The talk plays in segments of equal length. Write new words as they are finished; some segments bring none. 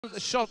at the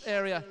shot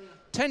area,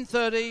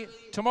 10:30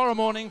 tomorrow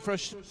morning for a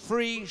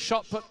free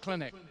shot put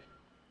clinic.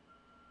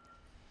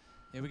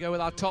 Here we go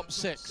with our top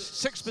six.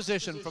 Sixth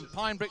position from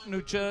Pine Brook,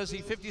 New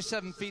Jersey,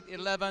 57 feet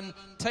 11,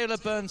 Taylor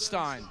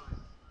Bernstein.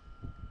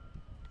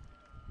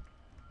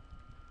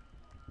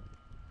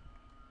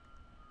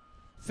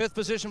 Fifth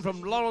position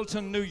from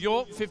Laurelton, New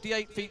York,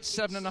 58 feet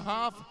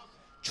 7.5,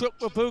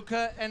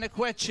 Chukwuebuka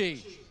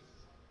Enekwechi.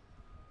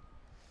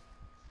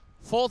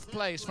 Fourth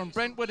place from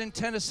Brentwood in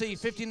Tennessee,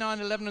 59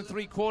 11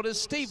 3/4,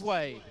 Steve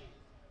Wade.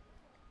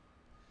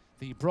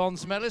 The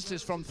bronze medalist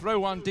is from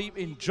Throw One Deep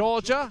in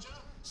Georgia,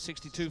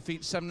 62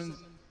 feet 7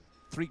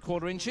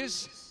 3/4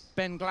 inches,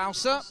 Ben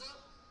Glauser.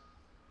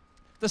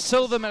 The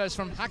silver medalist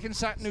from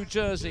Hackensack, New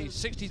Jersey,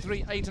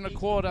 63 8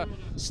 1/4,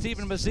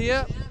 Stephen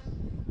Mazier.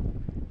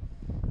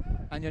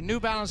 And your New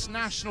Balance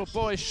National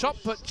Boys Shot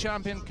Put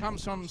champion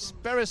comes from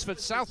Beresford,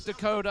 South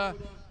Dakota,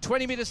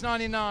 20 meters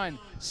 99,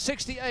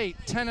 68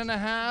 10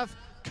 1/2,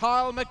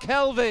 Kyle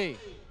McKelvey.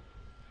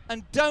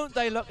 And don't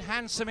they look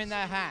handsome in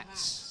their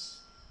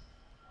hats?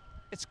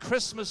 It's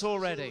Christmas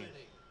already.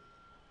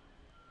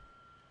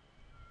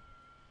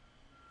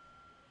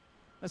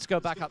 Let's go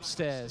back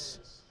upstairs.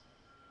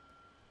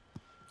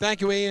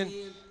 Thank you,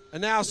 Ian.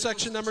 And now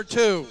section number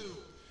 2.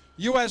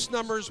 U.S.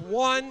 numbers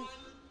 1,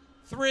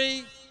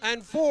 3,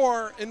 and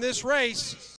 4 in this race.